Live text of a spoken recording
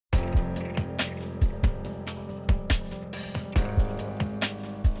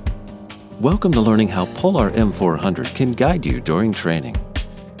Welcome to learning how Polar M400 can guide you during training.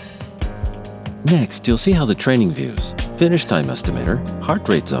 Next, you'll see how the training views, finish time estimator, heart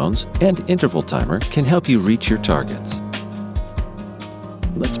rate zones, and interval timer can help you reach your targets.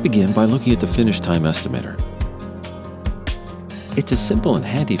 Let's begin by looking at the finish time estimator. It's a simple and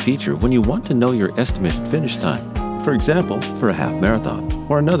handy feature when you want to know your estimated finish time, for example, for a half marathon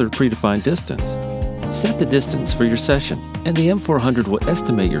or another predefined distance. Set the distance for your session, and the M400 will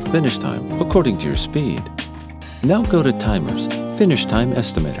estimate your finish time according to your speed. Now go to Timers, Finish Time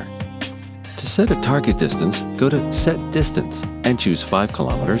Estimator. To set a target distance, go to Set Distance and choose 5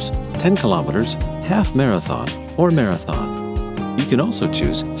 kilometers, 10 kilometers, half marathon, or marathon. You can also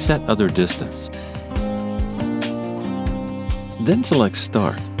choose Set Other Distance. Then select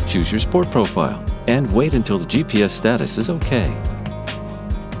Start, choose your sport profile, and wait until the GPS status is OK.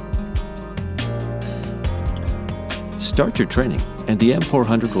 Start your training, and the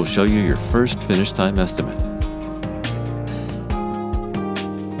M400 will show you your first finish time estimate.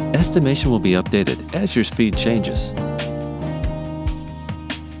 Estimation will be updated as your speed changes.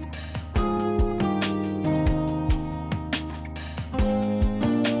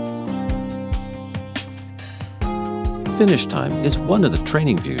 Finish time is one of the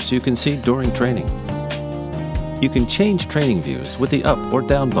training views you can see during training. You can change training views with the up or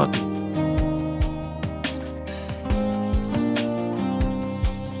down button.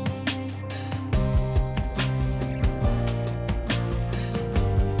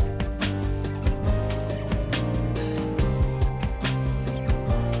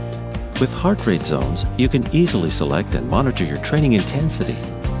 With heart rate zones, you can easily select and monitor your training intensity.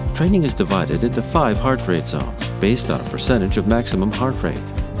 Training is divided into 5 heart rate zones based on a percentage of maximum heart rate.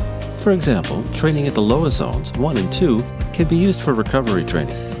 For example, training at the lowest zones, 1 and 2, can be used for recovery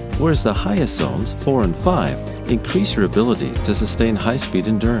training, whereas the highest zones, 4 and 5, increase your ability to sustain high-speed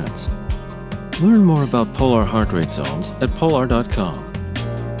endurance. Learn more about Polar heart rate zones at polar.com.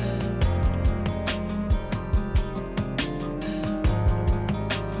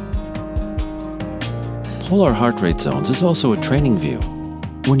 Polar heart rate zones is also a training view.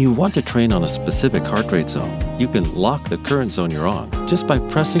 When you want to train on a specific heart rate zone, you can lock the current zone you're on just by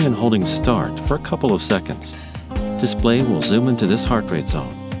pressing and holding Start for a couple of seconds. Display will zoom into this heart rate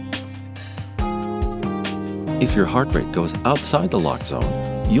zone. If your heart rate goes outside the locked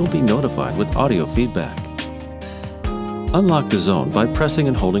zone, you'll be notified with audio feedback. Unlock the zone by pressing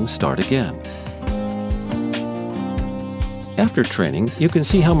and holding Start again. After training, you can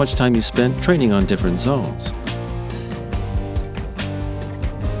see how much time you spent training on different zones.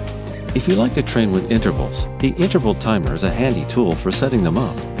 If you like to train with intervals, the interval timer is a handy tool for setting them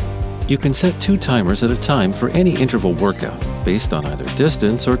up. You can set 2 timers at a time for any interval workout based on either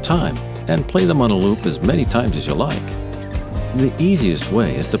distance or time, and play them on a loop as many times as you like. The easiest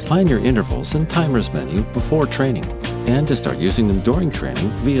way is to plan your intervals in Timers menu before training, and to start using them during training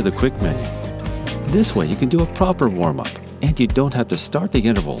via the Quick menu. This way you can do a proper warm-up, and you don't have to start the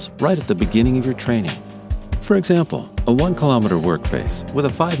intervals right at the beginning of your training. For example, a 1 kilometer work phase with a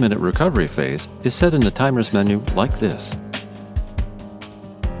 5-minute recovery phase is set in the Timers menu like this.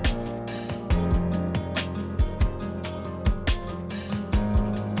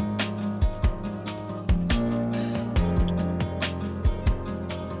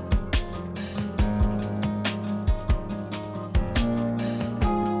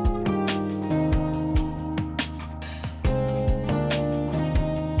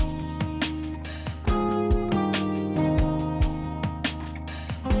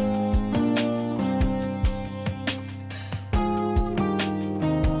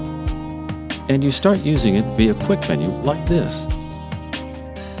 And you start using it via Quick menu like this.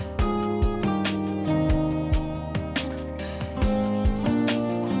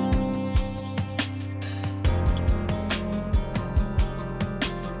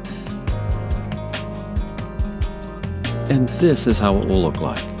 And this is how it will look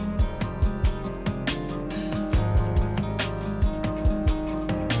like.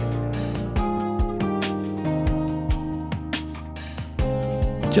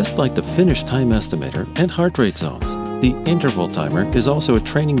 Just like the finish time estimator and heart rate zones, the interval timer is also a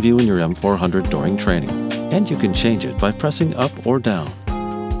training view in your M400 during training, and you can change it by pressing up or down.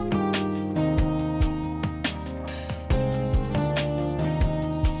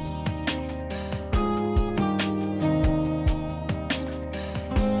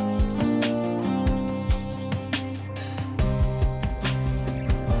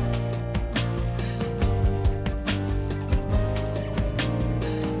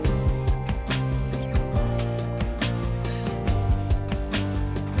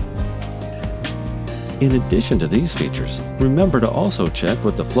 In addition to these features, remember to also check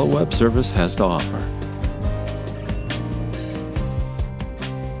what the Flow Web service has to offer.